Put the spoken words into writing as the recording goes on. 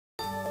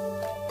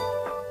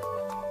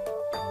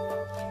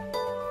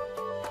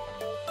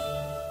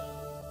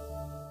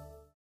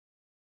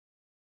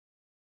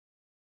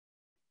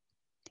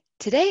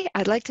Today,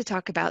 I'd like to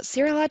talk about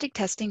serologic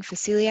testing for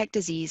celiac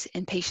disease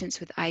in patients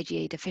with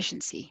IgA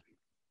deficiency.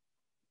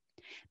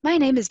 My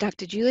name is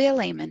Dr. Julia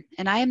Lehman,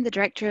 and I am the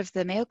director of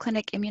the Mayo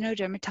Clinic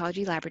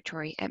Immunodermatology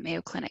Laboratory at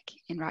Mayo Clinic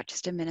in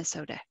Rochester,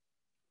 Minnesota.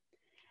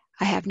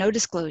 I have no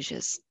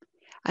disclosures.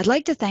 I'd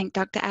like to thank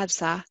Dr.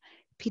 Absah,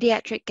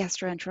 pediatric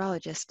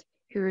gastroenterologist,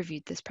 who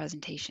reviewed this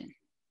presentation.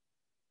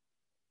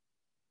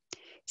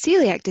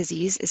 Celiac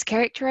disease is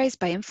characterized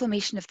by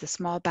inflammation of the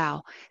small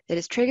bowel that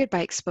is triggered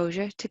by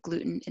exposure to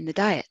gluten in the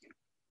diet.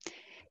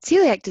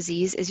 Celiac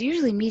disease is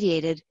usually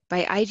mediated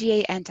by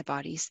IgA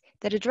antibodies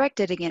that are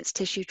directed against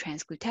tissue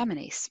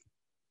transglutaminase.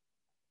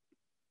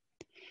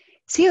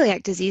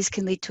 Celiac disease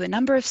can lead to a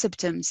number of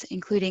symptoms,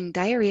 including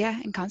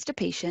diarrhea and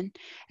constipation,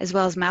 as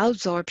well as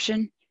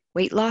malabsorption,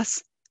 weight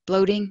loss,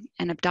 bloating,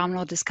 and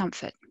abdominal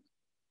discomfort.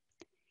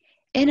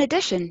 In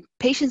addition,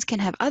 patients can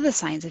have other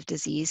signs of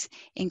disease,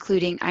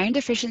 including iron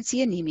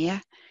deficiency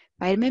anemia,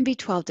 vitamin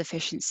B12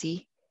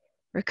 deficiency,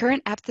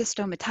 recurrent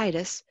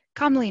aphthostomatitis,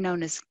 commonly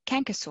known as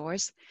canker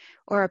sores,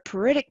 or a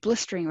pruritic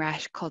blistering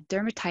rash called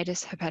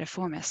dermatitis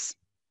herpetiformis.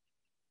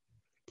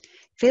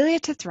 Failure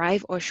to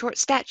thrive or short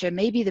stature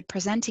may be the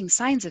presenting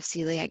signs of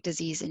celiac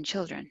disease in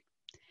children.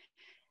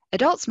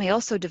 Adults may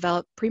also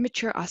develop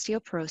premature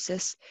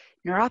osteoporosis,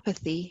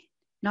 neuropathy,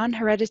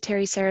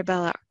 non-hereditary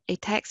cerebellar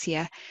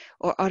ataxia,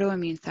 or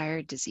autoimmune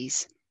thyroid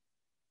disease.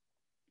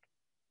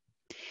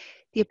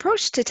 The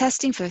approach to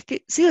testing for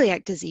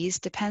celiac disease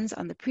depends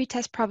on the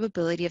pretest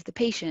probability of the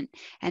patient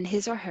and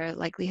his or her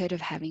likelihood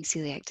of having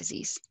celiac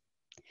disease.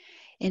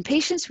 In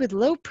patients with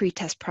low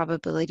pretest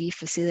probability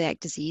for celiac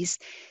disease,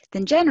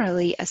 then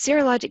generally a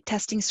serologic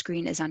testing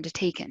screen is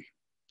undertaken.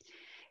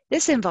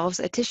 This involves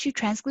a tissue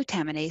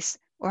transglutaminase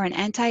or an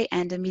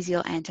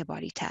anti-endomysial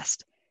antibody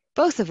test,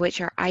 both of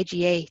which are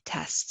IgA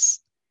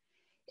tests.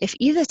 If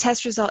either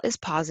test result is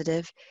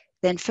positive,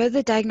 then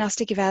further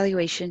diagnostic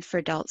evaluation for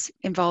adults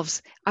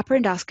involves upper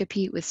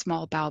endoscopy with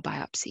small bowel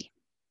biopsy.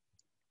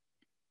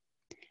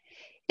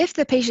 If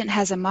the patient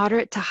has a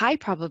moderate to high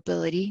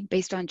probability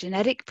based on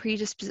genetic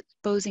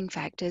predisposing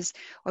factors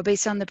or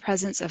based on the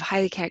presence of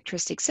highly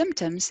characteristic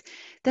symptoms,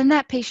 then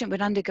that patient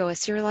would undergo a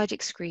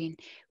serologic screen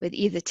with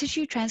either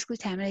tissue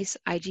transglutaminase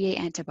IgA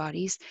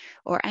antibodies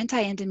or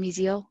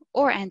anti-endomysial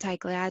or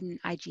anti-gliadin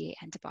IgA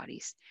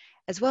antibodies,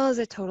 as well as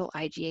a total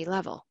IgA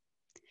level.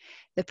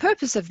 The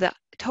purpose of the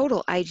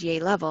total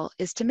IgA level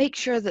is to make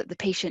sure that the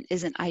patient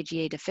isn't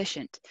IgA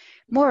deficient.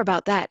 More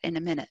about that in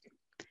a minute.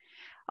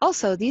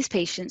 Also, these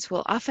patients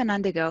will often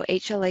undergo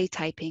HLA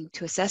typing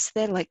to assess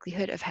their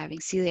likelihood of having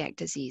celiac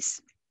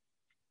disease.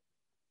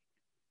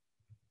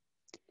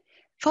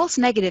 False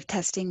negative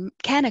testing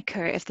can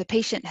occur if the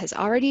patient has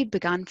already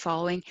begun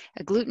following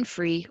a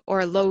gluten-free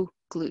or a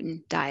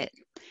low-gluten diet.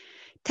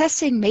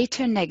 Testing may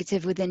turn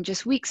negative within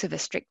just weeks of a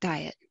strict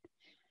diet.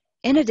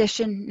 In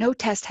addition, no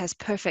test has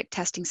perfect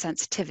testing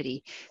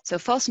sensitivity, so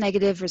false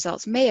negative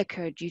results may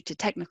occur due to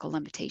technical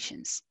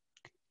limitations.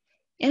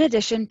 In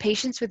addition,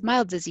 patients with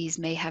mild disease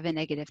may have a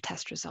negative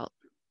test result.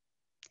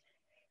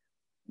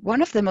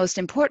 One of the most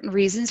important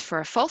reasons for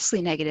a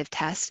falsely negative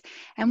test,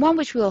 and one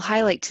which we will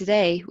highlight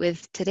today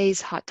with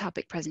today's hot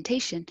topic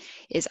presentation,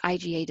 is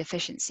IgA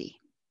deficiency.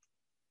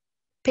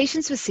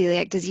 Patients with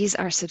celiac disease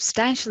are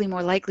substantially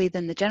more likely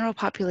than the general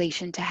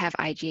population to have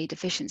IgA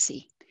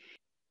deficiency.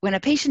 When a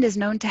patient is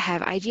known to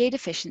have IgA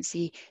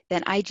deficiency,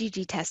 then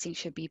IgG testing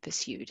should be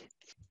pursued.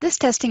 This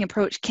testing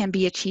approach can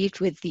be achieved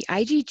with the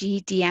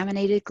IgG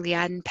deaminated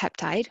gliadin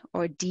peptide,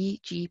 or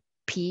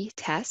DGP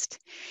test,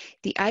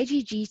 the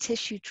IgG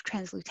tissue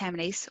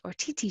transglutaminase, or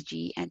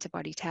TTG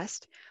antibody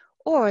test,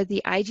 or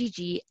the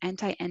IgG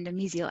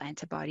anti-endomysial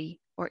antibody,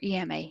 or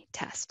EMA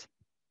test.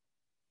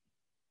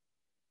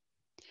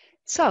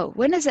 So,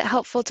 when is it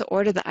helpful to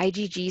order the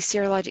IgG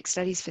serologic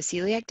studies for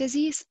celiac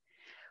disease?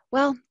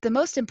 Well, the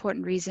most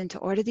important reason to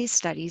order these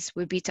studies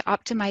would be to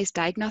optimize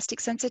diagnostic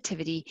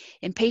sensitivity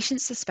in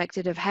patients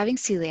suspected of having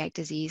celiac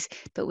disease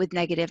but with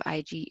negative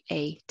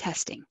IgA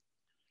testing.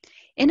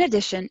 In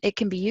addition, it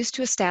can be used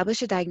to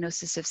establish a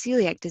diagnosis of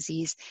celiac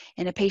disease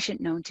in a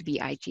patient known to be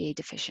IgA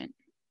deficient.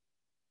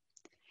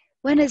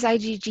 When is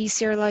IgG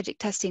serologic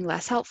testing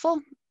less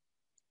helpful?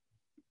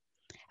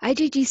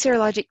 IgG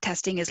serologic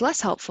testing is less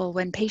helpful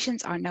when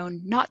patients are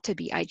known not to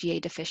be IgA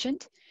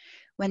deficient,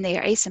 when they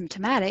are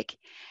asymptomatic,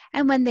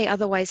 and when they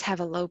otherwise have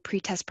a low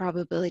pretest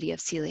probability of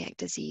celiac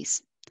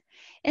disease.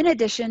 In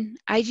addition,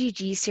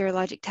 IgG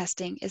serologic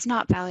testing is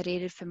not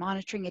validated for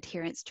monitoring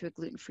adherence to a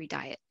gluten-free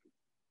diet.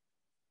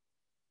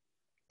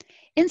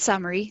 In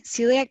summary,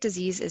 celiac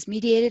disease is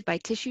mediated by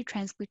tissue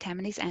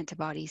transglutaminase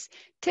antibodies,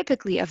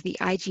 typically of the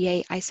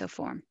IgA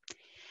isoform.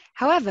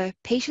 However,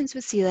 patients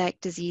with celiac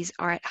disease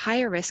are at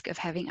higher risk of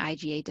having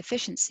IgA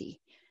deficiency.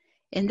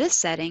 In this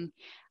setting,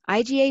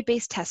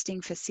 IgA-based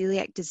testing for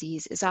celiac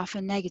disease is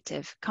often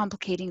negative,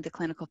 complicating the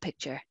clinical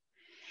picture.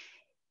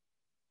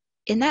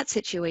 In that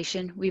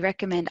situation, we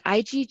recommend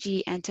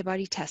IgG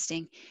antibody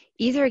testing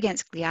either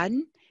against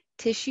gliadin,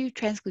 tissue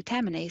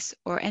transglutaminase,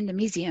 or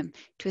endomysium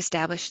to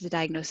establish the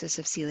diagnosis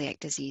of celiac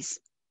disease.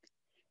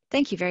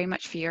 Thank you very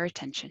much for your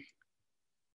attention.